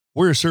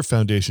Warrior Surf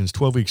Foundation's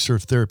 12-week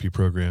surf therapy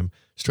program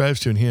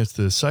strives to enhance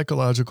the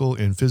psychological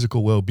and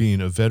physical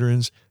well-being of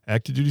veterans,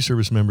 active duty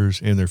service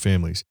members, and their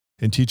families,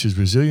 and teaches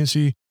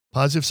resiliency,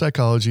 positive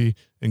psychology,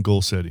 and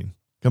goal setting.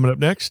 Coming up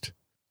next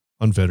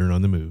on Veteran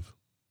on the Move.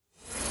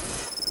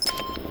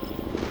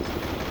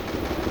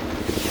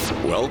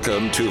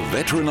 Welcome to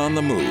Veteran on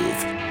the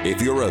Move. If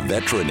you're a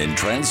veteran in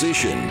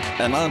transition,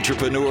 an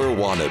entrepreneur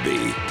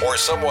wannabe, or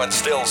someone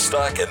still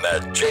stuck in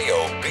that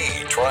job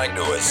trying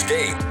to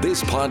escape,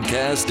 this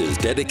podcast is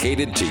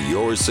dedicated to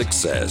your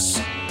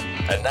success.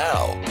 And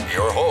now,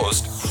 your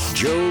host,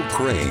 Joe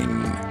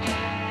Crane.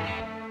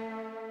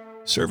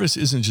 Service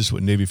isn't just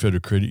what Navy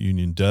Federal Credit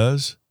Union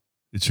does,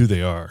 it's who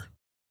they are.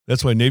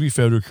 That's why Navy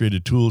Federal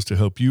created tools to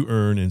help you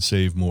earn and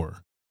save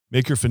more.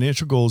 Make your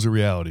financial goals a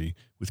reality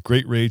with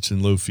great rates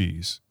and low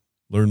fees.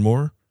 Learn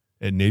more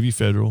at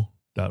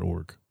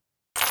NavyFederal.org.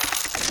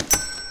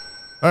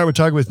 All right, we're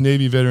talking with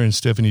Navy veteran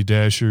Stephanie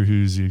Dasher,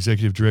 who's the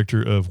Executive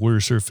Director of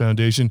Warrior Surf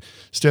Foundation.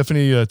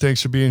 Stephanie,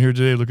 thanks for being here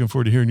today. Looking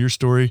forward to hearing your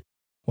story.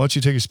 Why don't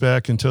you take us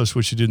back and tell us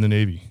what you did in the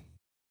Navy?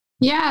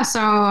 Yeah,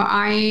 so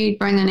I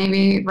joined the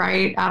Navy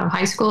right out of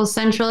high school,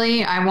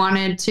 essentially. I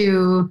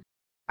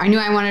knew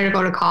I wanted to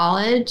go to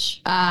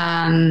college.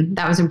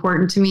 That was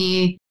important to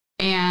me.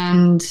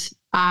 And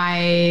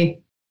I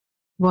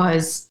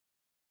was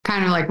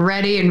kind of like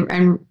ready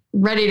and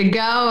ready to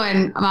go.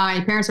 And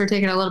my parents were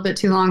taking a little bit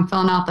too long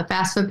filling out the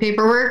FAFSA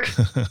paperwork.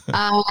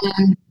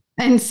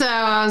 And so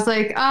I was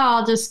like,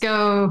 I'll just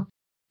go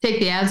take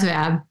the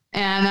ASVAB.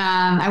 And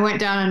I went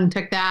down and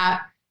took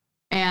that.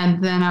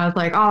 And then I was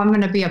like, I'm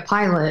going to be a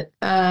pilot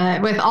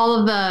with all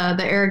of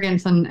the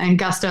arrogance and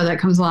gusto that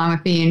comes along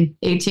with being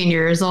 18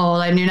 years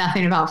old. I knew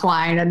nothing about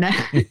flying and,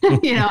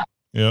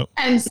 Yep.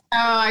 And so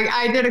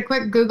I did a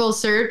quick Google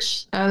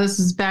search. This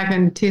is back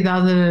in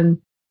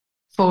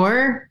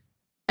 2004.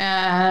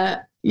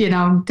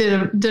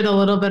 Did a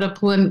little bit of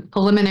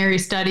preliminary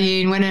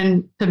studying, went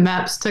into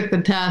MEPS, took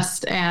the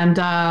test, and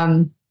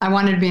I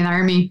wanted to be in the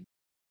Army.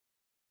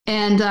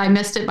 And I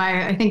missed it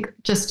by, I think,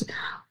 just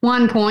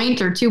 1 point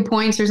or 2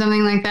 points or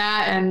something like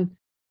that. And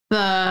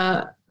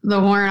the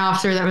warrant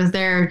officer that was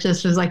there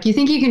just was like, you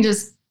think you can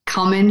just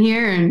come in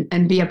here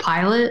and be a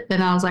pilot?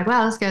 And I was like,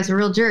 wow, this guy's a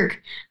real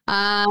jerk.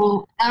 I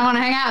don't want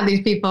to hang out with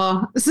these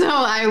people. So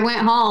I went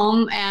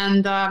home,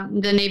 and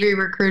the Navy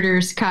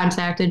recruiters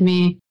contacted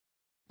me,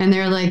 and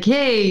they're like,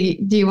 hey,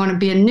 do you want to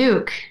be a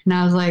nuke? And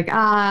I was like,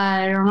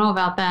 I don't know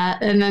about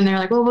that. And then they're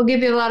like, well, we'll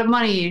give you a lot of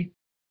money.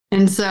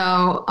 And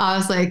so I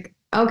was like,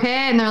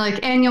 okay. And they're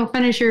like, and you'll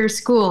finish your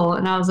school.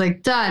 And I was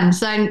like, done,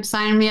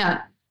 sign me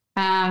up.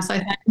 So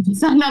I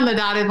signed on the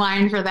dotted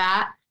line for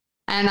that.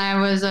 And I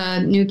was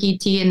a nuke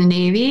ET in the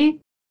Navy.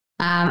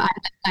 I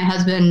met my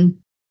husband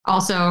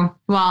also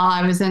while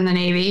I was in the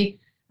Navy.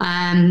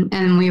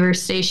 And we were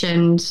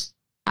stationed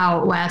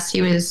out west.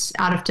 He was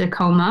out of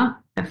Tacoma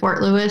at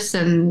Fort Lewis,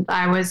 and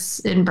I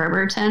was in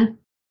Bremerton.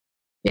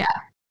 Yeah.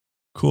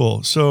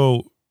 Cool.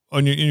 So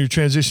in your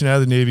transition out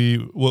of the Navy,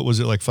 what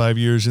was it, like 5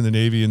 years in the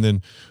Navy? And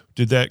then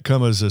did that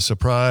come as a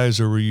surprise,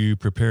 or were you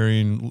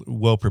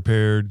well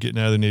prepared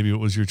getting out of the Navy?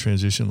 What was your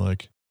transition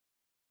like?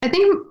 I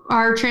think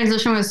our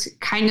transition was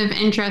kind of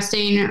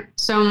interesting.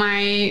 So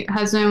my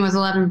husband was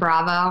 11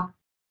 Bravo.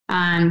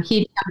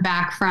 He'd come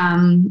back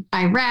from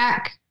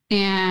Iraq,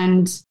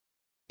 and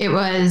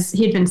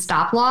he'd been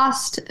stop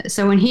lost.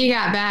 So when he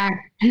got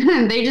back,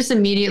 they just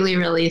immediately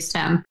released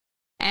him.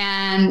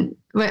 And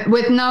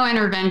with no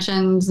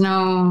interventions,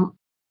 no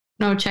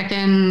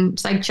check-in,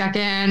 psych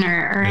check-in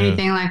or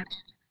anything like that.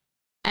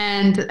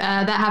 And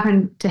that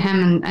happened to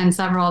him and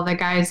several of the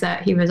guys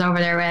that he was over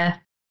there with.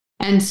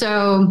 And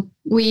so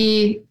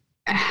we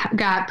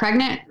got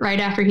pregnant right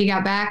after he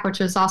got back, which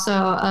was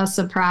also a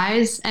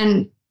surprise.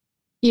 And,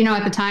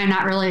 at the time,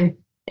 not really,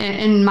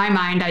 in my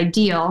mind,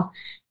 ideal,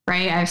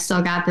 right? I've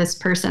still got this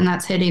person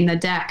that's hitting the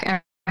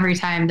deck every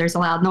time there's a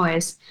loud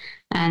noise,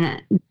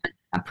 and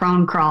a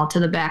prone crawl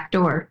to the back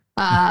door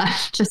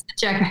just to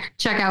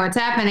check out what's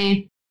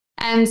happening.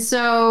 And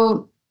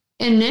so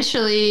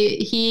initially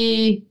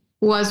he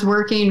was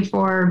working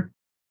for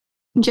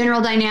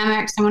General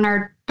Dynamics, and when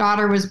our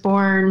daughter was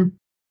born,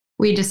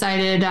 we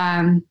decided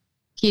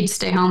he'd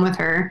stay home with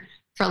her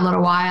for a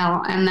little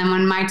while. And then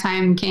when my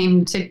time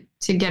came to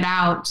get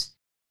out,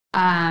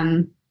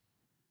 I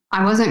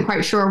wasn't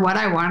quite sure what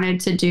I wanted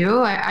to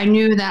do. I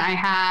knew that I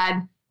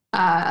had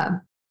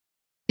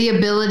the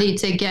ability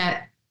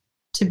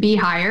to be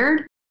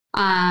hired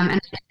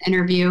and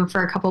interview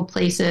for a couple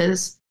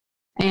places.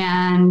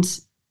 And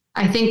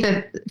I think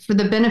that for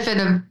the benefit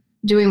of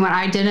doing what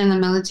I did in the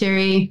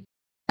military,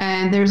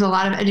 and there's a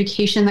lot of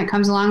education that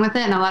comes along with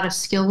it and a lot of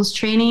skills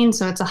training.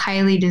 So it's a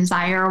highly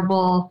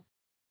desirable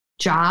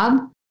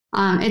job.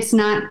 It's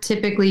not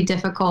typically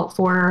difficult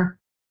for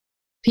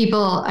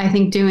people, I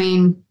think,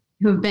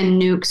 who've been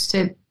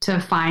nukes to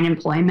find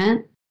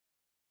employment.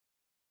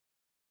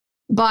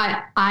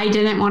 But I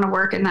didn't want to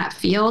work in that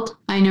field.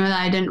 I knew that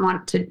I didn't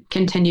want to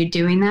continue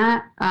doing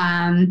that.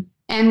 And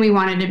we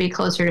wanted to be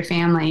closer to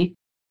family.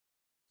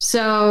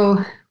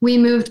 So we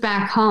moved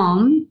back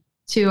home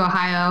to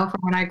Ohio for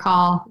what I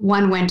call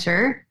one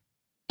winter.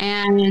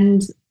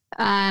 And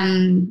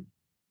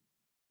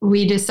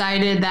we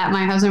decided that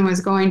my husband was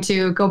going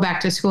to go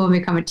back to school and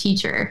become a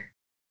teacher.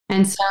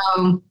 And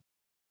so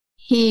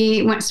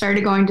he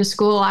started going to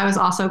school. I was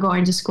also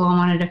going to school and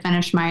wanted to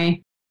finish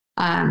my,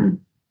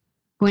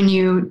 when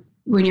you're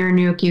a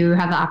nuke, you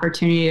have the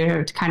opportunity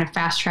to kind of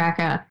fast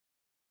track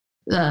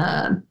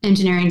the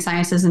engineering,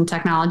 sciences, and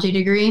technology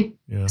degree.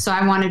 Yeah. So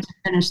I wanted to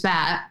finish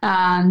that.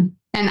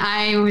 And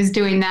I was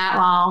doing that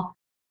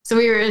so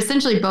we were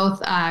essentially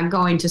both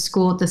going to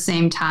school at the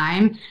same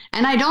time.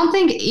 And I don't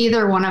think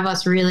either one of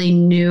us really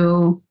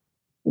knew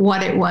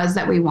what it was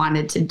that we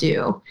wanted to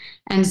do.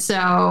 And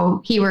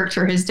so he worked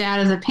for his dad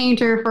as a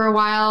painter for a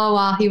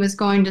while he was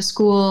going to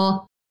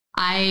school.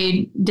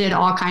 I did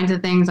all kinds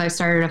of things. I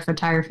started a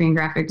photography and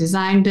graphic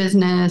design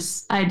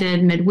business. I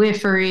did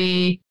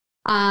midwifery.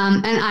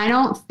 And I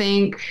don't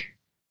think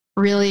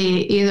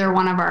really either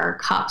one of our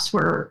cups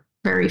were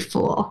very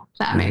full, if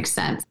that makes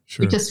sense.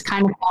 Sure. We just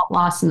kind of felt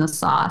lost in the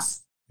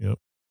sauce. Yep.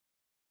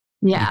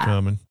 Yeah. Pretty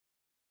common.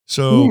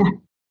 So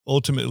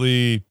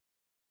ultimately,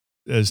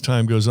 as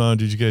time goes on,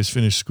 did you guys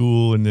finish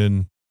school and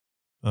then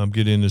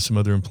get into some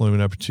other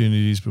employment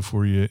opportunities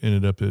before you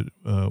ended up at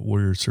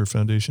Warrior Surf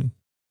Foundation?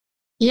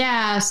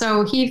 Yeah.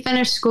 So he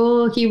finished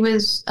school. He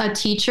was a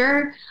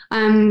teacher.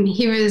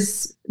 He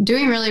was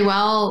doing really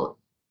well,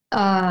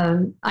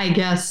 I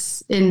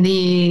guess, in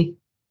the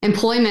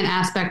employment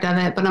aspect of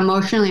it, but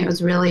emotionally it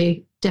was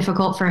really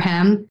difficult for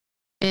him.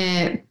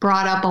 It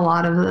brought up a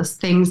lot of the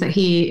things that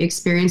he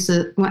experienced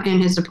in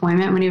his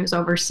deployment when he was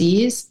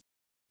overseas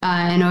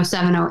in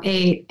 07,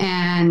 08.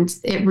 And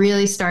it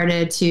really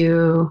started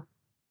to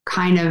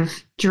kind of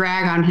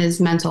drag on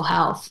his mental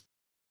health.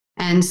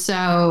 And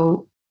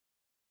so,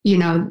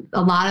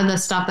 a lot of the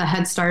stuff that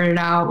had started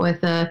out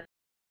with the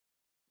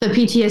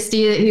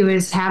PTSD that he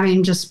was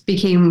having just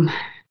became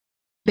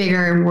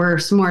bigger and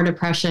worse, more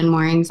depression,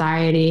 more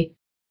anxiety.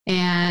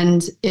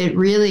 And it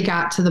really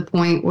got to the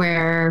point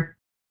where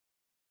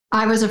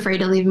I was afraid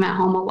to leave him at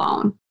home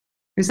alone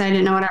because I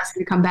didn't know what I was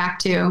going to come back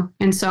to.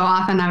 And so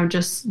often I would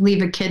just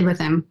leave a kid with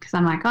him because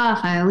I'm like, if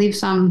I leave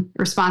some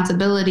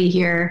responsibility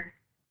here,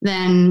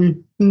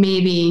 then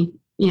maybe,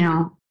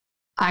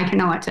 I can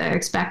know what to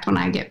expect when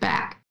I get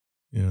back.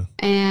 Yeah.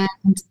 And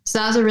so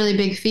that was a really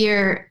big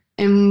fear.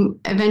 And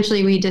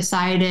eventually we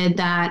decided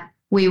that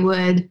we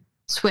would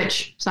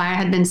switch. So I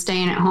had been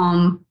staying at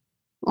home,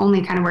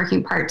 only kind of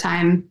working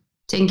part-time,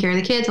 taking care of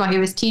the kids while he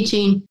was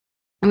teaching.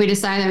 And we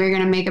decided that we were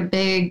going to make a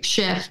big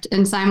shift.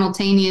 And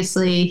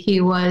simultaneously, he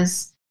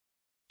was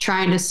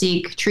trying to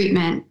seek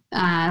treatment in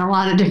a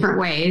lot of different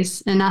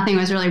ways, and nothing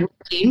was really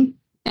working.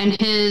 And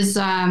his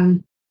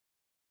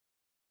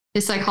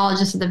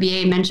psychologist at the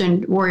VA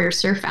mentioned Warrior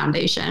Surf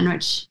Foundation,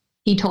 which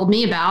he told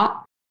me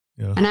about.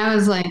 Yeah. And I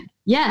was like,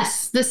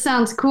 yes, this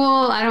sounds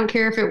cool. I don't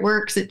care if it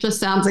works. It just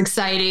sounds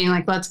exciting.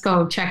 Like, let's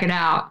go check it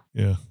out.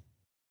 Yeah.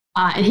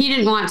 And he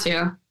didn't want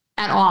to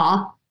at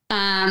all.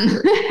 And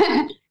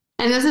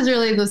this is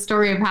really the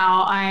story of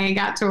how I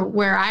got to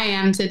where I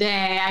am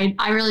today.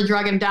 I really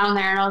drug him down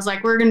there and I was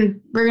like, we're going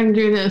to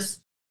do this.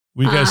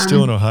 Were you guys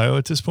still in Ohio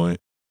at this point?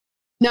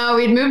 No,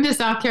 we'd moved to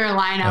South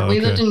Carolina. Oh, okay. We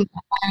lived in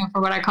Ohio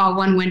for what I call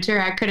one winter.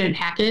 I couldn't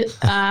hack it.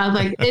 I was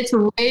like, it's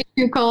way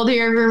too cold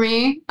here for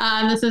me.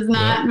 This is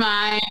not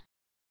my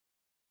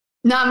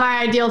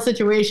ideal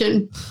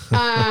situation.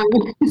 So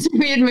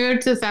we had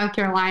moved to South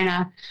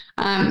Carolina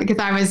because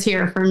I was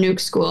here for nuke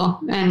school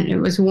and it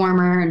was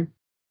warmer and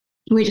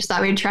we just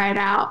thought we'd try it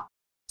out.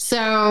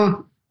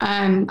 So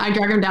I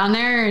drug him down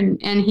there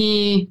and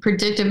he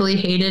predictably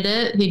hated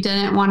it. He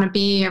didn't want to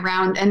be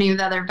around any of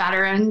the other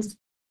veterans.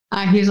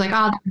 He was like,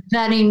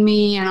 they're vetting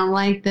me. I don't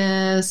like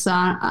this.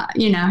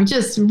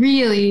 Just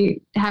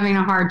really having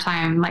a hard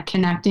time like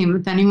connecting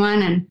with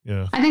anyone.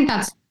 And I think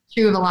that's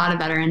true of a lot of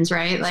veterans,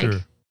 right? Like sure.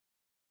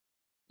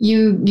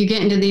 You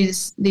get into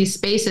these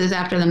spaces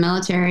after the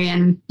military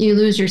and you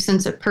lose your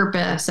sense of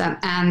purpose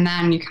and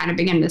then you kind of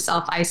begin to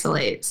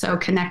self-isolate. So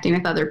connecting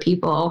with other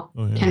people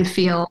can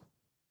feel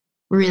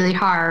really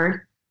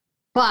hard.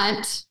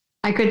 But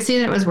I could see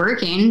that it was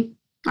working.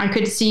 I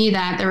could see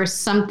that there was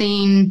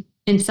something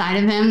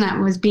inside of him that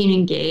was being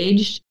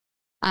engaged.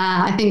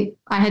 I think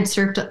I had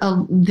surfed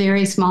a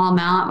very small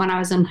amount when I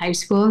was in high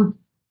school,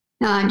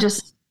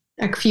 just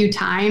a few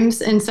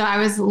times. And so I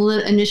was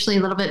initially a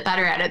little bit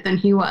better at it than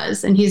he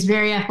was. And he's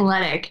very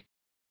athletic.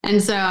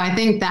 And so I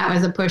think that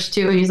was a push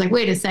too. He's like,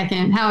 wait a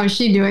second, how is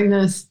she doing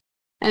this?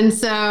 And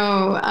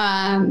so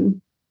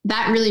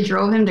that really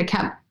drove him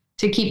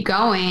to keep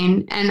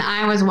going. And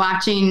I was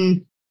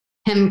watching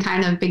him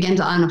kind of begin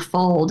to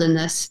unfold in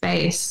this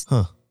space.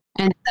 Huh.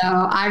 And so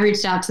I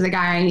reached out to the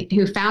guy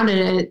who founded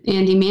it,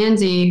 Andy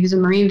Manzi, who's a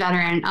Marine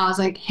veteran. I was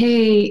like,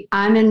 hey,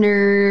 I'm a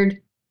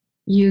nerd.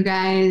 You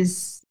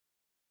guys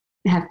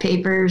have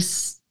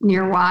papers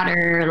near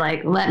water.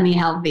 Like, let me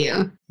help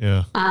you.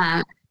 Yeah.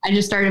 I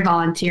just started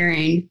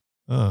volunteering.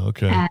 Oh,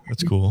 okay.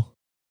 That's cool.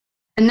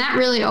 And that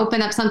really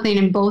opened up something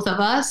in both of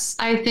us,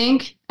 I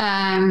think.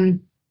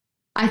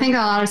 I think a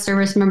lot of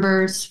service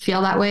members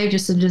feel that way,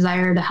 just a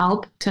desire to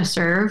help, to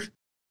serve.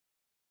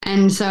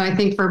 And so I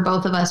think for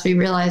both of us, we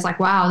realized like,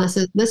 wow,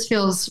 this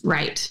feels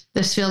right.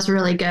 This feels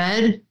really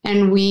good.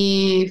 And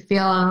we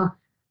feel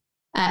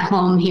at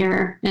home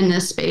here in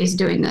this space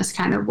doing this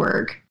kind of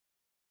work.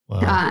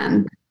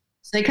 Wow.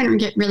 So they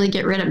couldn't really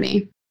get rid of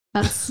me.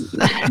 That's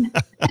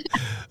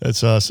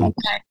That's awesome.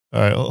 Okay.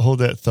 All right, hold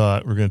that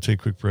thought. We're going to take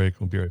a quick break.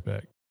 We'll be right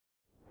back.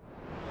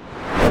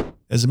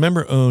 As a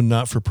member-owned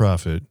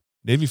not-for-profit,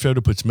 Navy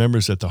Federal puts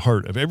members at the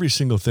heart of every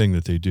single thing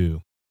that they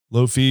do.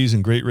 Low fees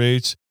and great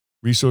rates,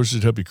 resources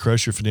to help you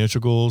crush your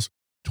financial goals,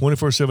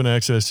 24/7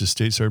 access to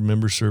stateside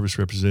member service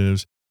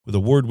representatives with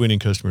award-winning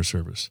customer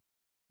service.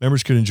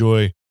 Members can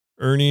enjoy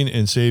earning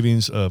and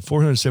savings of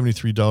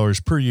 $473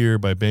 per year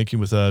by banking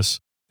with us,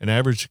 an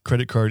average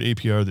credit card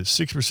APR that's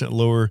 6%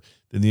 lower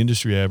than the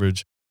industry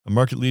average, a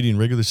market-leading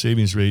regular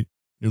savings rate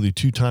nearly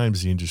 2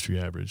 times the industry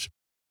average.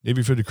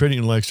 Navy Federal Credit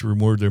Union likes to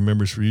reward their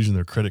members for using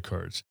their credit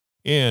cards.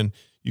 And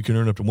you can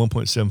earn up to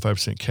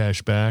 1.75%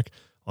 cash back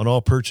on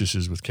all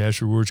purchases with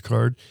Cash Rewards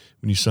Card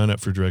when you sign up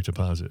for direct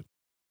deposit.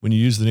 When you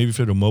use the Navy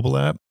Federal mobile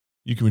app,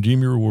 you can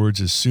redeem your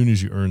rewards as soon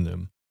as you earn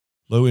them.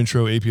 Low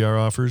intro APR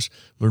offers.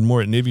 Learn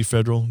more at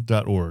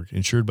NavyFederal.org.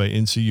 Insured by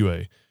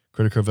NCUA.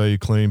 Credit card value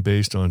claim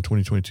based on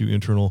 2022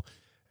 internal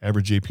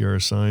average APR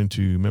assigned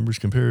to members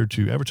compared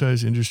to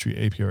advertised industry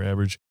APR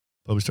average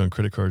published on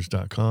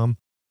creditcards.com.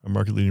 Our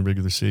market-leading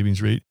regular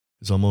savings rate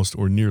is almost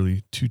or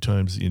nearly 2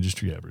 times the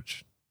industry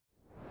average.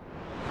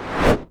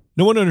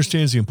 No one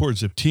understands the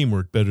importance of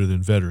teamwork better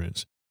than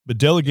veterans, but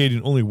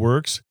delegating only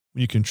works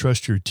when you can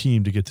trust your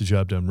team to get the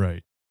job done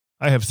right.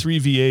 I have 3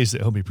 VAs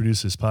that help me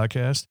produce this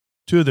podcast.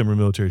 2 of them are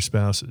military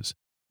spouses.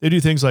 They do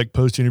things like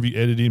post-interview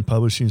editing,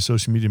 publishing,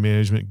 social media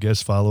management,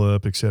 guest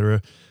follow-up,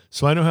 etc.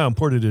 So I know how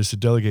important it is to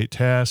delegate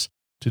tasks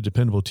to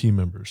dependable team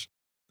members.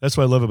 That's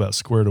what I love about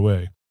Squared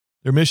Away.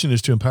 Their mission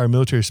is to empower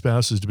military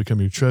spouses to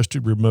become your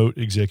trusted remote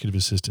executive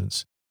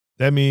assistants.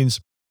 That means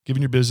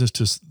giving your business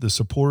to the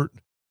support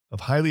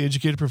of highly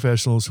educated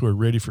professionals who are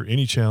ready for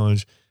any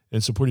challenge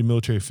and supporting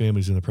military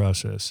families in the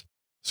process.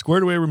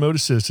 Squared Away remote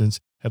assistants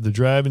have the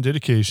drive and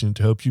dedication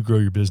to help you grow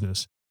your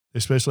business. They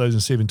specialize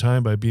in saving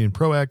time by being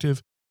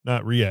proactive,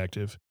 not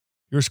reactive.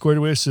 Your Squared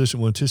Away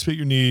assistant will anticipate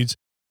your needs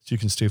so you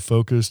can stay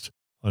focused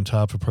on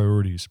top of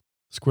priorities.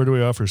 Squared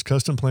Away offers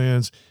custom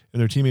plans,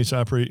 and their teammates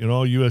operate in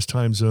all U.S.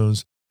 time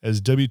zones as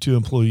W-2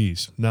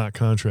 employees, not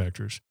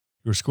contractors.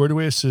 Your Squared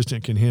Away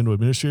assistant can handle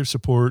administrative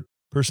support,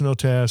 personnel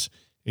tasks,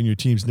 and your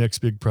team's next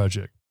big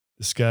project.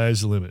 The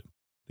sky's the limit.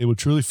 They will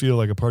truly feel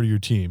like a part of your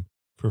team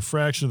for a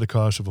fraction of the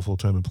cost of a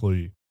full-time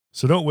employee.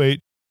 So don't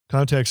wait.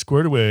 Contact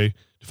Squared Away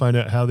to find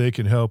out how they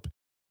can help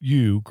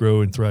you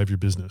grow and thrive your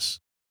business.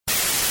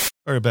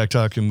 All right, back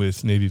talking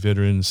with Navy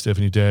veteran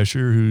Stephanie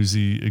Dasher, who's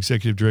the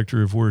executive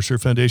director of Warrior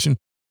Surf Foundation.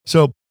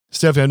 So,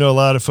 Stephanie, I know a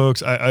lot of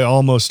folks. I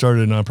almost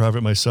started a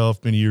nonprofit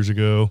myself many years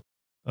ago,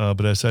 but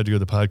I decided to go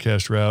the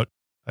podcast route.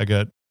 I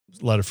got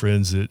a lot of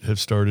friends that have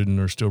started and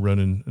are still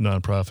running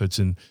nonprofits.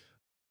 And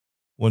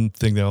one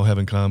thing they all have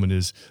in common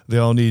is they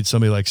all need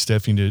somebody like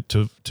Stephanie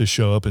to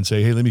show up and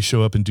say, hey, let me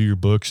show up and do your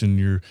books and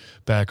your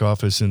back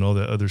office and all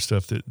that other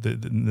stuff that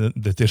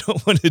they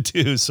don't want to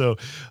do. So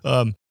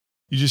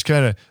you just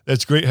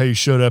that's great how you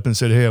showed up and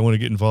said, hey, I want to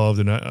get involved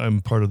and I'm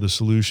part of the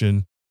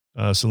solution.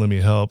 So let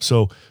me help.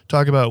 So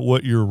talk about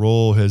what your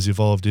role has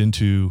evolved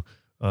into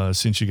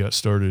since you got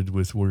started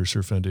with Warrior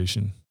Surf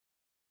Foundation.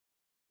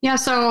 Yeah.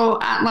 So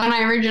when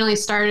I originally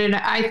started,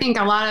 I think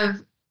a lot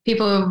of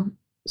people who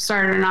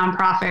started a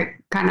nonprofit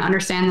kind of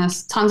understand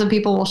this. Tons of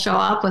people will show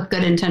up with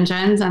good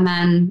intentions, and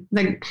then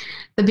the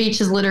beach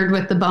is littered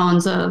with the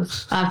bones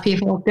of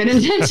people with good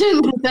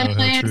intentions.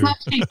 Essentially, it's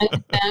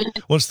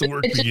not once the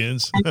work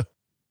begins.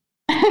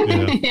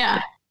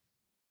 Yeah.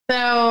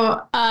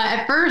 So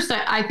at first,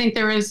 I think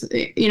there was,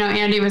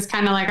 Andy was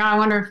kind of like, oh, I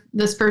wonder if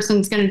this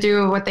person's going to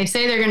do what they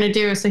say they're going to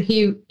do. So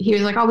he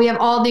was like, oh, we have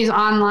all these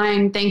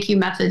online thank you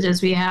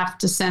messages we have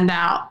to send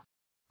out.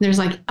 There's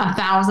like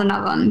 1,000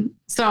 of them.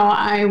 So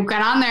I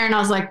got on there and I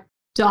was like,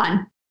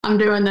 done. I'm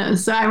doing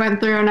this. So I went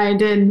through and I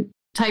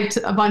typed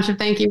a bunch of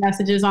thank you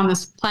messages on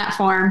this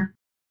platform.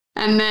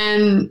 And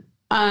then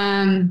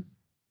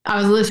I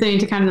was listening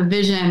to kind of the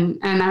vision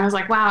and I was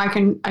like, wow, I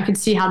could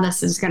see how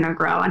this is going to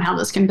grow and how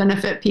this can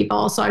benefit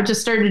people. So I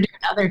just started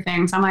doing other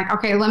things. I'm like,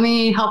 okay, let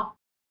me help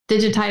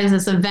digitize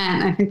this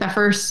event. I think the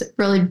first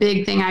really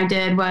big thing I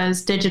did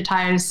was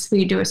digitize.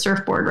 We do a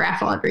surfboard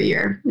raffle every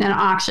year, an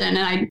auction.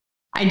 And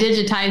I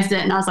digitized it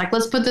and I was like,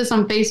 let's put this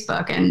on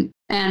Facebook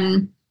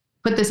and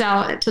put this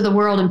out to the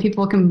world and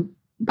people can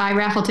buy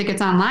raffle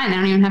tickets online. They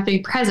don't even have to be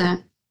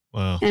present.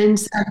 Wow. And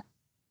so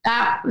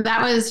that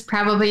was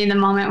probably the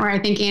moment where I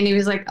think Andy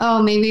was like,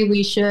 oh, maybe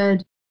we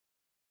should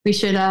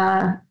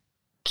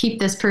keep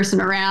this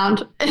person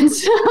around. And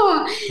so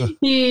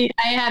I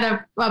had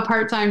a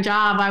part-time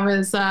job. I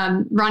was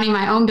running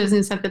my own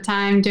business at the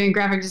time, doing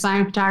graphic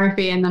design,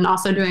 photography, and then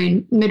also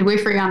doing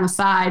midwifery on the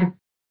side.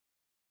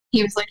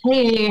 He was like,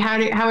 hey,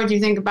 how would you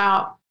think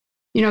about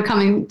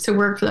coming to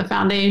work for the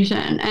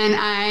foundation. And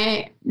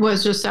I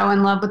was just so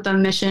in love with the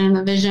mission and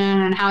the vision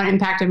and how it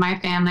impacted my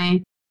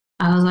family.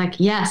 I was like,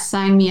 yes,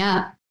 sign me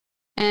up.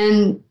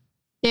 And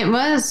it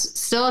was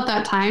still at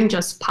that time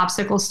just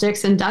popsicle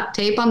sticks and duct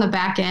tape on the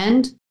back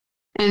end.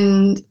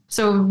 And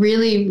so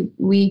really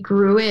we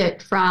grew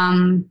it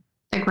from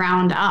the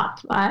ground up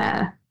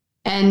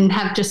and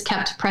have just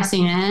kept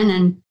pressing in.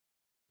 And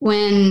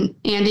when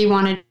Andy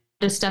wanted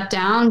to step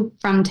down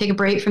take a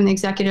break from the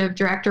executive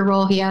director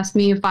role, he asked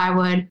me if I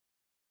would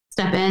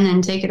step in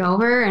and take it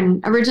over.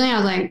 And originally I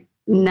was like,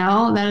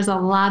 no, that is a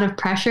lot of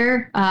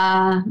pressure.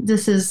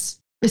 This is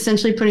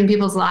essentially putting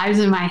people's lives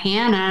in my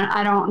hand. And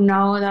I don't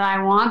know that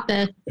I want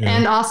this. Yeah.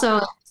 And also,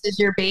 this is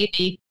your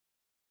baby.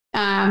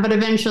 But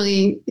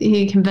eventually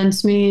he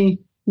convinced me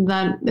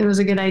that it was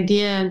a good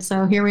idea. And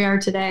so here we are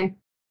today.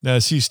 Now,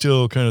 is he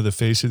still kind of the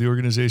face of the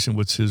organization?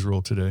 What's his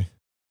role today?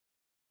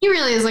 He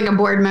really is like a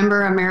board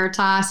member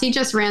emeritus. He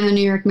just ran the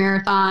New York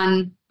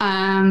Marathon.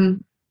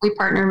 We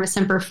partnered with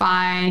Semper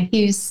Fi.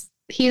 He's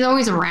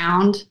always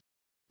around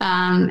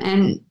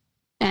and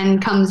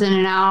comes in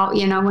and out,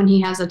 when he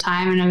has the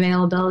time and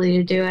availability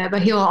to do it.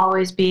 But he'll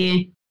always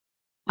be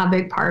a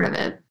big part of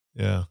it.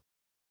 Yeah.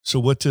 So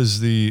what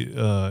does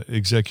the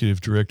executive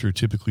director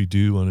typically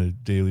do on a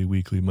daily,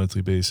 weekly,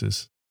 monthly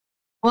basis?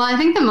 Well, I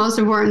think the most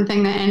important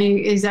thing that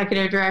any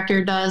executive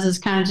director does is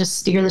kind of just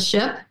steer the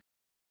ship.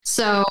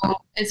 So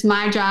it's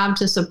my job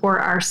to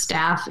support our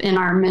staff in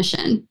our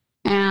mission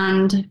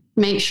and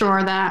make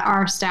sure that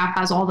our staff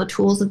has all the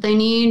tools that they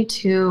need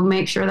to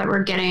make sure that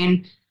we're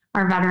getting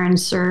our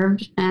veterans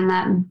served and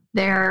that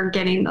they're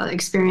getting the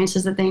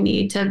experiences that they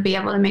need to be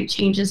able to make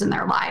changes in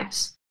their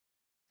lives.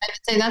 I'd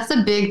say that's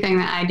the big thing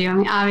that I do. I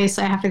mean,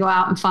 obviously I have to go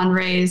out and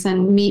fundraise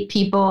and meet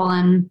people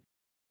and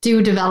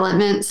do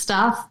development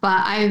stuff,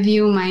 but I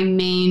view my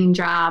main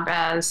job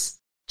as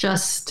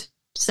just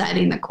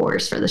setting the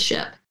course for the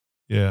ship.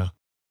 Yeah.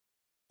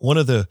 One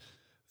of the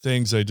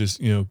things I just,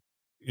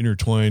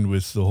 intertwined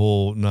with the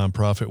whole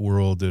nonprofit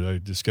world that I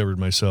discovered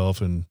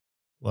myself and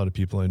a lot of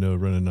people I know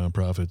running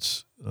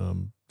nonprofits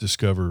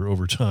discover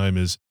over time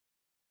is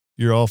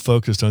you're all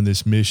focused on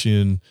this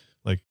mission,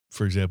 like,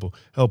 for example,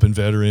 helping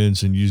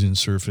veterans and using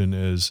surfing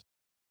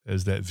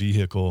as that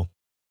vehicle.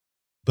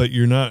 But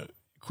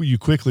you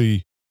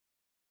quickly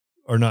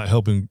are not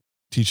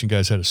teaching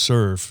guys how to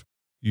surf.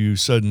 You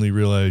suddenly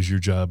realize your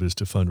job is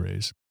to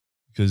fundraise,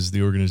 because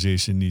the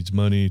organization needs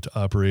money to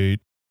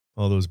operate,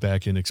 all those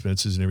back end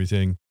expenses and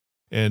everything.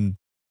 And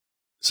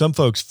some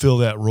folks fill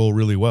that role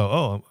really well.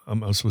 Oh,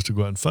 I'm supposed to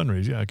go out and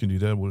fundraise. Yeah, I can do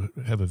that. We'll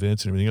have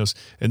events and everything else.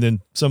 And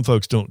then some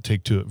folks don't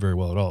take to it very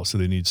well at all. So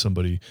they need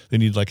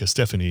like a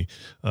Stephanie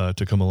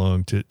to come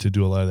along to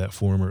do a lot of that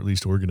for them, or at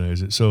least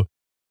organize it. So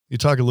you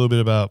talk a little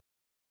bit about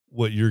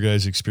what your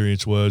guys'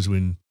 experience was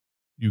when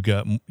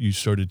you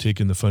started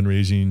taking the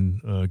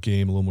fundraising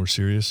game a little more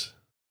serious.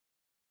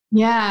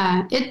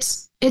 Yeah,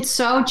 it's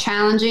so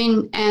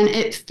challenging, and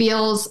it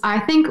feels, I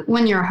think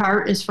when your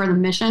heart is for the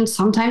mission,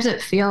 sometimes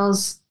it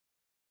feels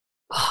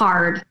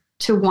hard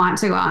to want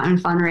to go out and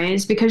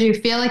fundraise because you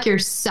feel like you're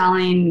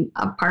selling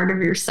a part of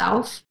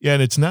yourself. Yeah,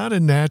 and it's not a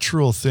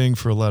natural thing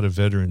for a lot of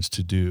veterans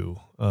to do.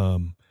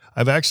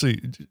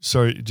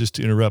 Sorry, just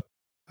to interrupt,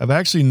 I've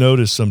actually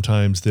noticed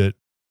sometimes that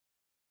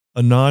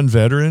a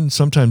non-veteran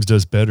sometimes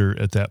does better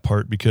at that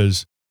part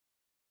because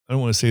I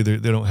don't want to say they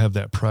don't have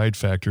that pride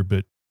factor,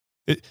 but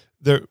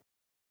they're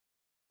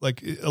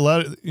like a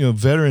lot of,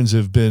 veterans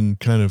have been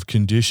kind of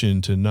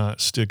conditioned to not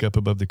stick up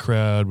above the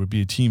crowd, would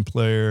be a team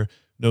player,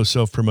 no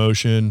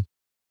self-promotion.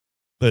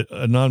 But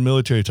a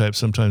non-military type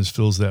sometimes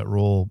fills that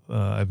role,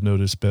 I've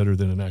noticed, better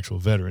than an actual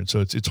veteran. So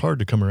it's hard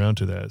to come around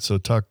to that. So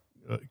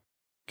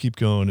keep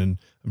going, and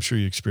I'm sure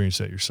you experienced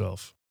that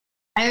yourself.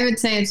 I would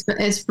say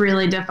it's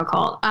really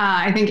difficult.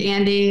 I think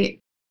Andy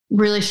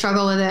really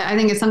struggled with it. I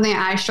think it's something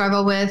I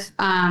struggle with.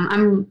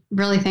 I'm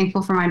really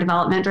thankful for my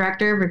development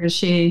director because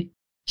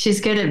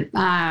she's good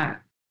at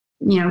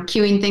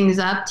queuing things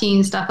up,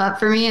 teeing stuff up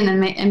for me, and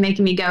then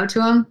making me go to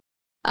them.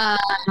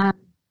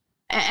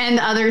 And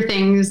other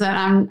things that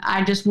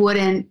I just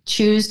wouldn't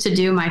choose to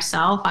do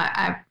myself.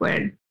 I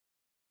would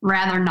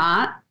rather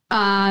not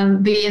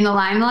be in the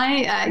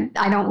limelight.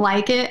 I don't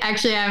like it.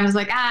 Actually, I was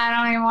like, I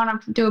don't even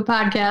want to do a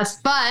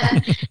podcast.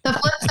 But the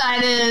flip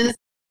side is,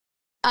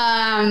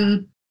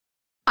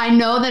 I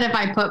know that if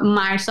I put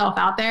myself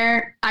out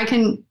there, I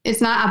can.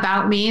 It's not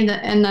about me.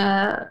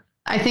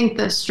 I think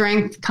the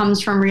strength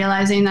comes from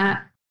realizing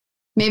that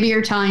maybe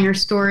you're telling your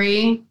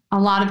story. A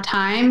lot of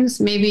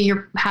times, maybe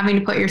you're having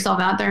to put yourself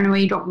out there in a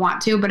way you don't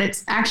want to, but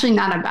it's actually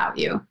not about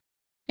you.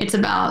 It's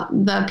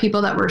about the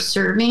people that we're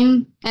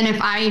serving. And if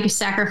I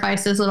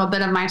sacrifice this little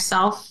bit of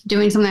myself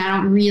doing something I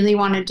don't really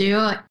want to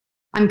do,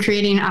 I'm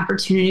creating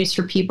opportunities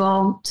for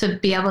people to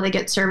be able to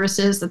get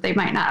services that they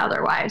might not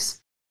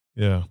otherwise.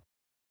 Yeah.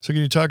 So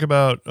can you talk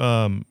about,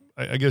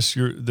 I guess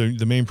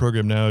the main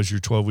program now is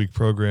your 12-week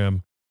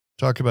program.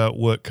 Talk about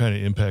what kind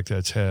of impact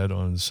that's had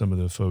on some of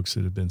the folks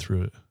that have been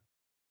through it.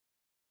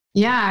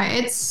 Yeah,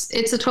 it's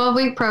a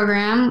 12-week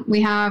program.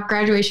 We have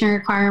graduation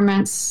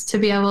requirements to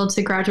be able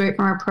to graduate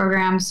from our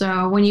program.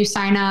 So when you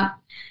sign up,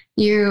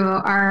 you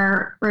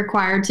are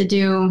required to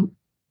do,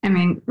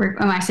 when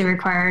I say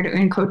required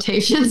in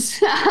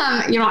quotations, you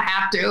don't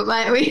have to,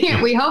 but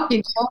we hope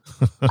you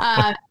do.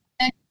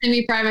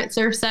 Semi-private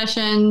surf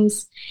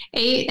sessions,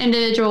 8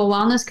 individual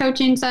wellness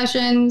coaching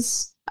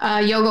sessions,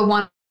 yoga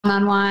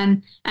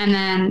one-on-one, and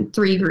then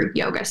 3 group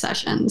yoga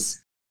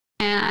sessions.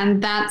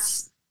 And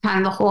that's kind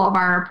of the whole of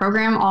our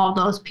program. All of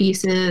those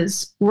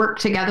pieces work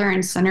together in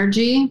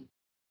synergy.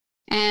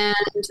 And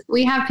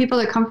we have people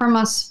that come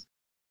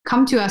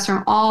to us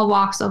from all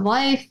walks of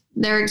life.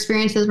 Their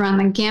experiences run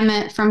the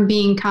gamut from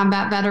being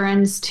combat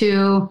veterans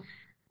to,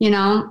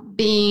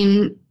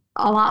 being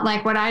a lot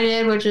like what I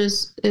did, which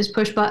is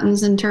push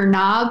buttons and turn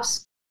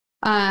knobs.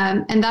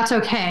 And that's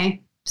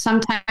okay.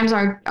 Sometimes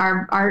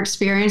our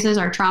experiences,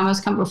 our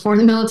traumas come before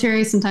the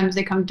military. Sometimes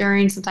they come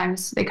during,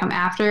 sometimes they come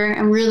after.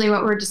 And really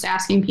what we're just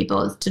asking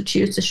people is to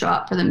choose to show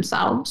up for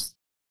themselves.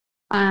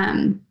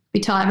 We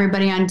tell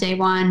everybody on day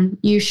one,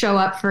 you show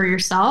up for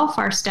yourself.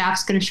 Our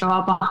staff's going to show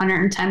up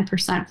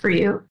 110% for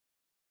you.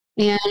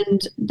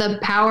 And the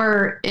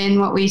power in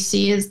what we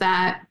see is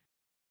that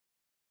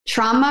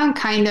trauma,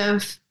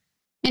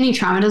 any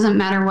trauma, doesn't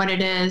matter what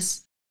it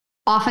is,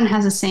 often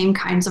has the same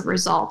kinds of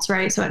results,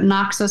 right? So it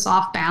knocks us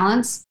off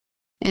balance.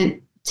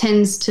 It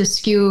tends to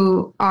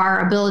skew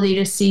our ability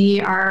to see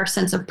our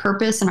sense of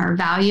purpose and our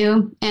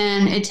value.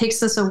 And it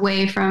takes us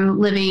away from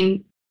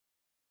living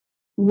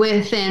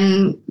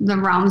within the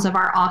realms of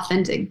our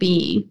authentic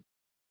being.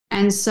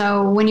 And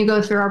so when you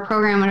go through our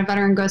program, when a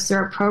veteran goes through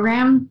our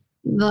program,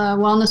 the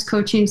wellness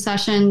coaching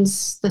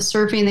sessions, the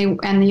surfing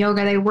and the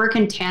yoga, they work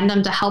in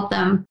tandem to help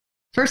them,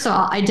 first of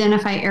all,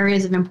 identify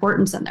areas of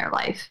importance in their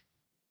life.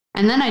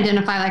 And then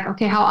identify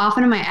okay, how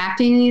often am I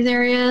acting in these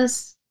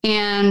areas?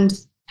 And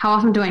how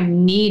often do I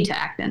need to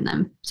act in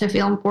them to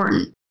feel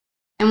important?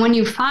 And when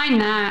you find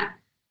that,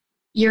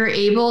 you're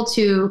able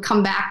to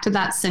come back to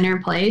that center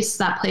place,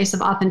 that place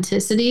of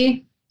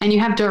authenticity, and you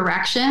have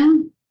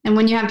direction. And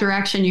when you have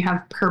direction, you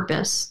have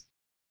purpose.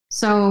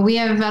 So we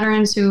have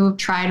veterans who have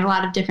tried a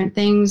lot of different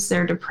things.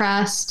 They're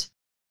depressed.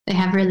 They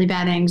have really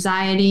bad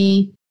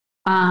anxiety.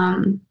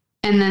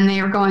 And then they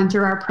are going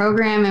through our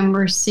program, and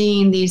we're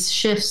seeing these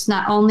shifts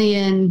not only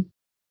in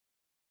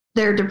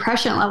their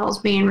depression levels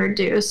being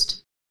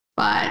reduced,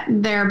 but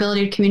their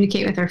ability to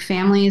communicate with their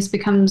families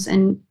becomes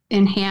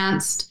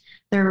enhanced.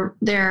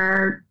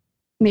 They're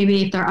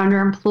maybe if they're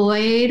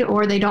underemployed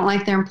or they don't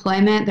like their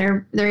employment,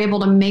 they're able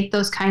to make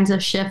those kinds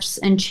of shifts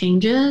and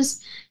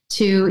changes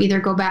to either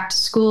go back to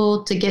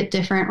school to get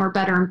different or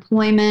better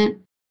employment.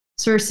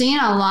 So we're seeing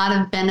a lot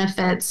of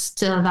benefits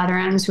to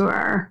veterans who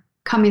are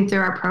coming through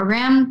our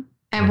program.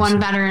 I have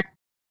one veteran.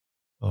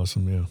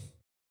 Awesome, yeah.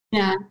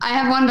 Yeah, I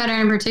have one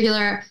veteran in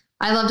particular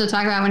I love to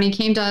talk about. When he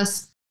came to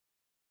us,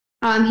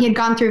 he had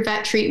gone through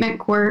vet treatment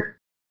court,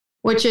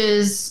 which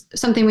is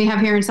something we have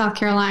here in South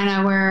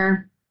Carolina,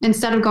 where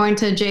instead of going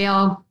to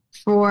jail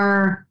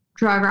for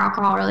drug or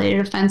alcohol related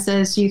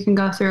offenses, you can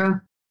go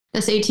through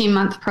this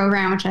 18-month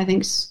program, which I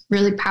think is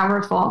really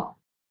powerful.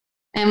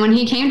 And when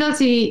he came to us,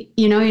 he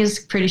was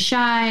pretty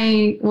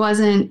shy,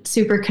 wasn't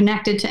super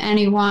connected to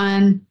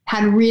anyone,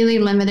 had really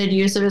limited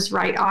use of his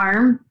right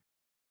arm.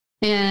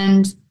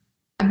 And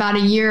about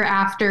a year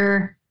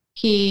after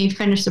he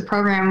finished the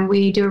program,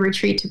 we do a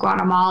retreat to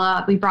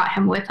Guatemala. We brought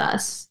him with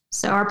us.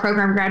 So our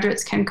program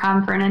graduates can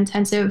come for an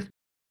intensive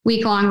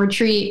week-long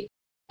retreat.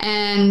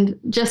 And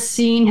just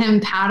seeing him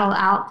paddle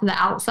out to the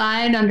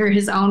outside under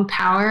his own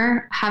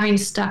power, having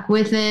stuck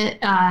with it,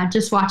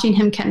 just watching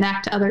him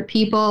connect to other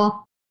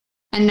people.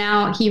 And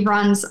now he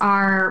runs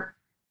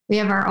we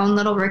have our own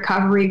little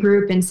recovery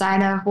group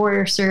inside of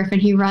Warrior Surf,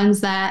 and he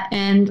runs that.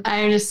 And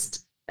I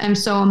just am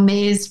so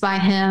amazed by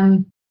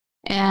him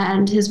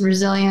and his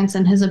resilience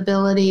and his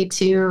ability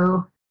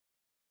to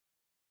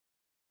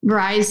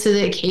rise to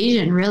the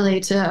occasion, really,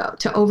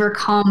 to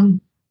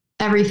overcome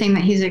everything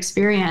that he's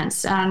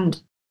experienced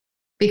and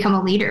become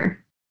a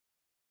leader.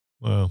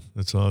 Wow,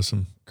 that's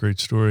awesome. Great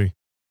story.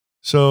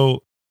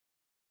 So,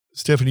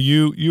 Stephanie,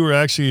 you were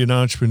actually an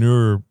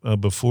entrepreneur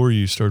before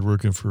you started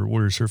working for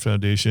Warrior Surf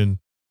Foundation,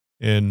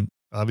 and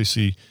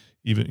obviously,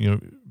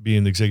 even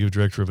being the executive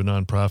director of a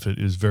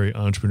nonprofit is a very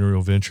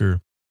entrepreneurial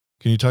venture.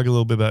 Can you talk a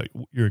little bit about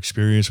your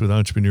experience with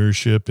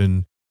entrepreneurship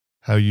and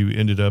how you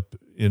ended up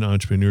in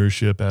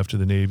entrepreneurship after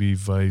the Navy,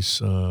 Vice,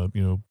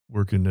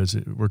 working at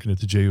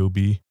the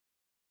JOB?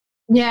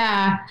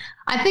 Yeah,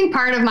 I think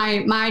part of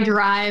my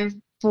drive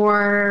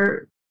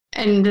for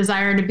and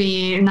desire to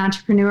be an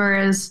entrepreneur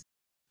is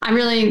I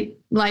really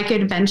like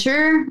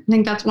adventure. I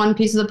think that's one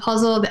piece of the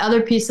puzzle. The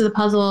other piece of the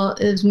puzzle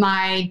is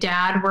my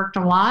dad worked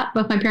a lot.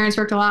 Both my parents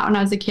worked a lot when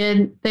I was a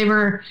kid. They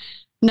were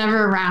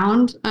never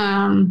around.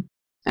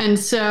 And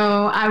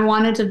so I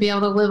wanted to be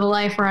able to live a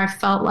life where I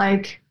felt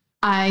like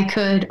I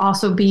could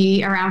also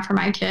be around for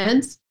my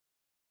kids.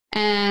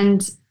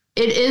 And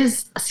it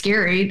is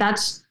scary.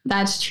 That's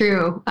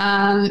true.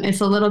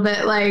 It's a little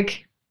bit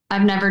like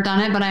I've never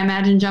done it, but I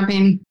imagine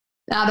jumping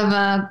out of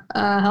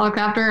a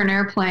helicopter or an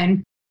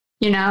airplane.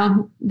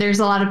 There's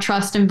a lot of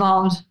trust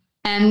involved.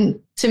 And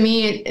to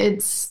me,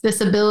 it's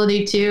this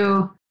ability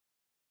to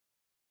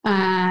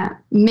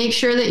make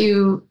sure that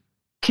you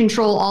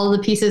control all the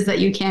pieces that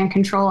you can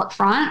control up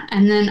front,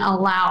 and then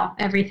allow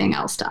everything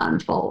else to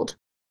unfold.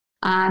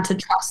 To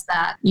trust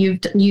that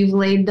you've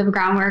laid the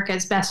groundwork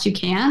as best you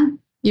can.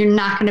 You're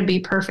not going to be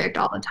perfect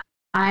all the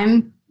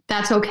time.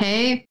 That's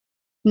okay.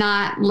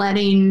 Not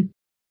letting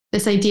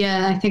this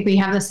idea, I think we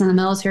have this in the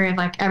military, of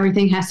like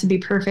everything has to be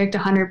perfect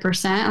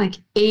 100%. Like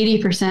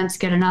 80% is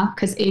good enough,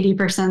 because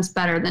 80% is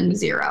better than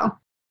 0.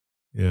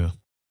 Yeah.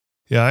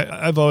 Yeah.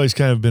 I've always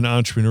kind of been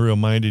entrepreneurial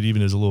minded,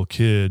 even as a little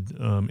kid,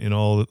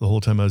 the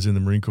whole time I was in the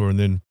Marine Corps. And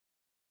then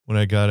when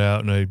I got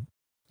out and I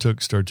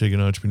started taking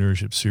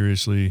entrepreneurship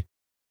seriously,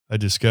 I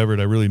discovered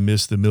I really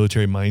missed the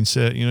military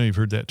mindset. You've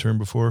heard that term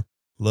before.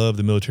 Love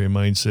the military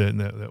mindset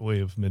and that way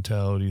of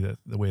mentality, that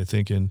way of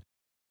thinking.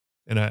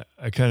 And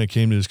I kind of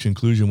came to this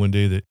conclusion one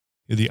day that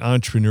the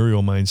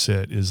entrepreneurial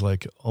mindset is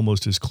like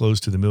almost as close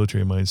to the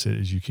military mindset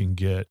as you can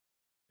get.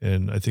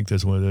 And I think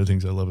that's one of the other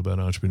things I love about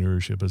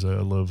entrepreneurship is I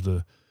love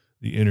the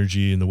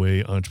energy and the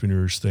way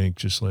entrepreneurs think,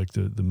 just like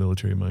the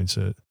military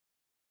mindset.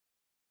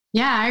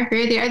 Yeah, I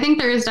agree with you. I think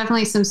there is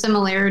definitely some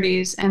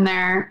similarities in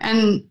there.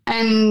 And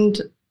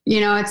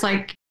it's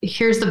like,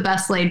 here's the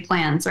best laid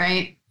plans,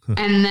 right?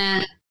 And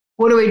then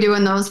what do we do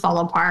when those fall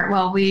apart?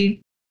 Well,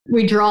 we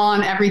draw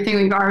on everything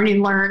we've already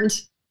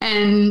learned,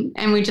 and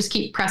we just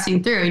keep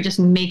pressing through. We just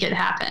make it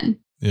happen.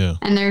 Yeah.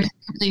 And there's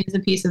definitely a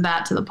piece of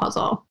that to the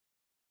puzzle.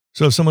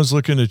 So if someone's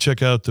looking to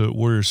check out the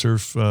Warrior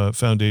Surf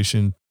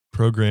Foundation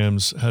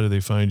programs, how do they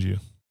find you?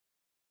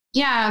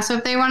 Yeah. So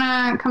if they want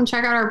to come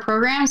check out our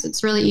programs,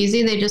 it's really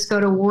easy. They just go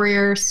to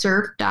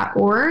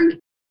warriorsurf.org.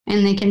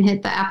 And they can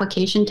hit the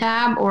application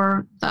tab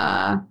or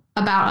the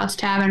About Us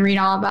tab and read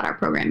all about our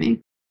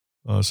programming.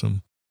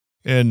 Awesome.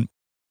 And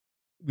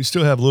we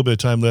still have a little bit of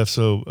time left,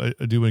 so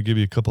I do want to give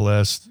you a couple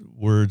last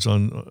words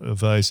on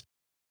advice.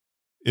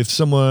 If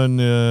someone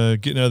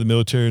getting out of the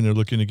military and they're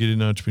looking to get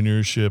into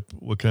entrepreneurship,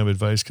 what kind of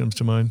advice comes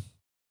to mind?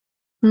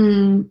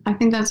 I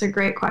think that's a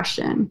great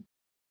question.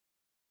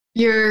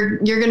 You're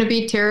going to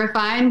be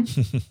terrified.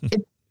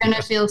 It's going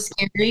to feel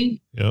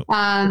scary. Yep.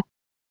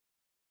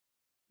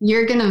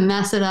 You're going to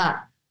mess it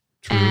up.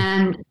 True.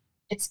 And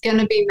it's going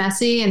to be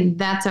messy, and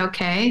that's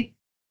okay.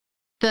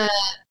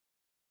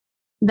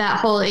 That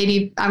whole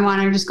 80, I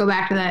want to just go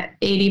back to that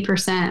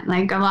 80%.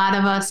 Like a lot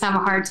of us have a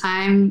hard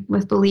time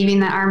with believing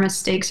that our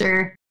mistakes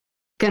are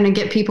going to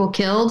get people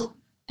killed.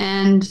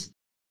 And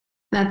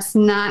that's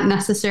not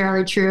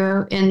necessarily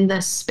true in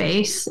this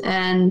space.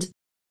 And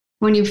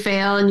when you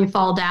fail and you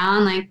fall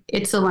down, like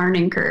it's a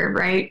learning curve,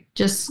 right?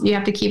 Just, you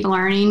have to keep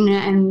learning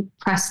and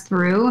press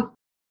through.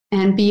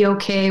 And be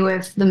okay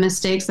with the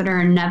mistakes that are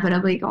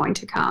inevitably going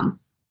to come.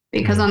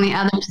 Because on the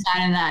other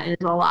side of that is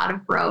a lot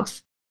of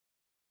growth.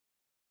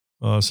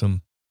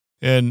 Awesome.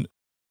 And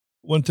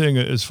one thing,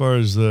 as far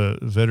as the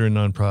veteran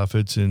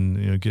nonprofits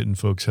and getting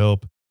folks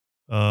help,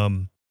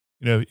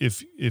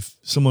 if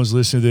someone's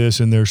listening to this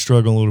and they're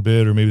struggling a little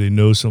bit, or maybe they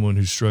know someone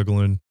who's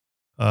struggling,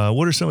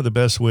 what are some of the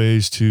best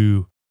ways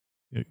to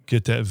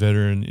get that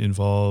veteran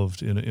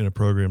involved in a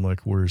program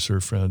like Warrior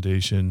Surf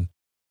Foundation?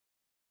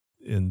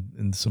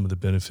 And some of the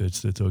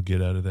benefits that they'll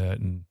get out of that,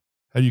 and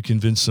how do you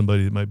convince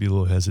somebody that might be a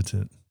little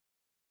hesitant?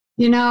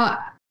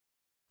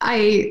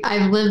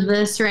 I've lived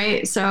this,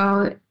 right?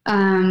 So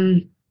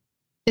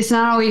it's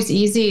not always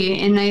easy,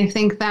 and I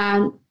think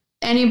that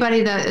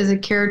anybody that is a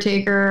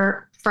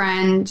caretaker,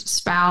 friend,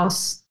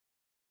 spouse,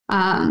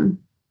 family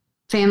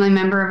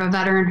member of a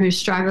veteran who's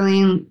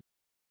struggling,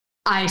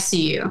 I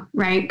see you,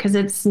 right? Because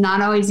it's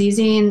not always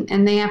easy,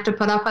 and they have to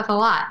put up with a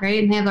lot,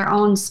 right? And they have their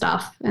own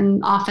stuff,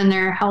 and often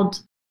they're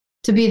held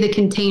to be the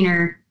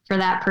container for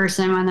that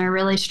person when they're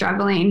really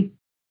struggling.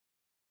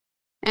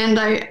 And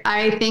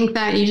I think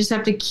that you just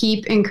have to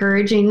keep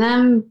encouraging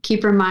them,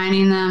 keep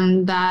reminding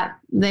them that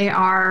they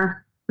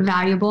are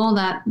valuable,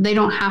 that they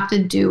don't have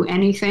to do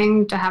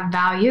anything to have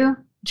value,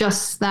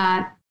 just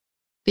that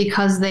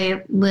because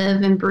they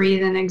live and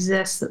breathe and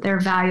exist, that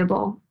they're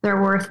valuable,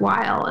 they're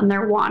worthwhile, and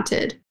they're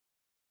wanted.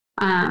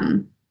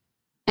 And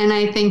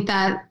I think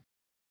that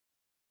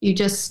you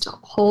just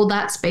hold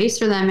that space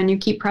for them and you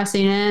keep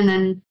pressing in.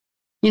 And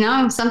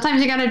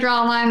sometimes you got to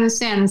draw a line in the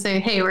sand and say,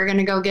 hey, we're going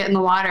to go get in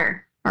the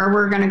water, or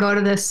we're going to go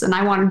to this and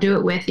I want to do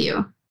it with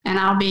you, and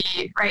I'll be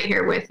right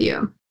here with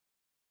you.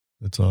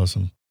 That's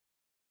awesome.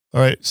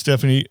 All right,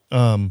 Stephanie,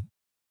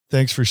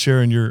 thanks for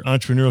sharing your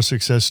entrepreneurial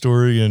success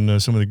story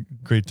and some of the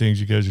great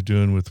things you guys are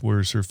doing with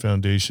Warrior Surf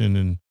Foundation,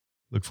 and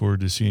look forward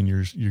to seeing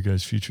your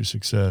guys' future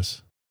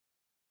success.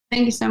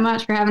 Thank you so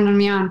much for having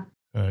me on.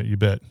 You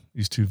bet.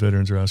 These two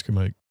veterans are Oscar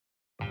Mike.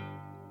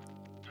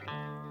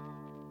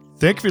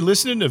 Thank you for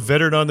listening to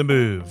Veteran on the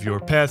Move, your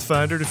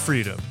pathfinder to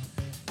freedom.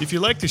 If you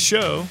like the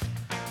show,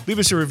 leave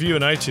us a review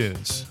on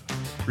iTunes.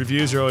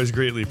 Reviews are always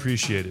greatly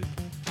appreciated.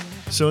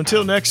 So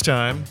until next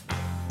time,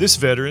 this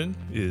veteran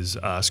is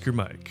Oscar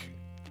Mike.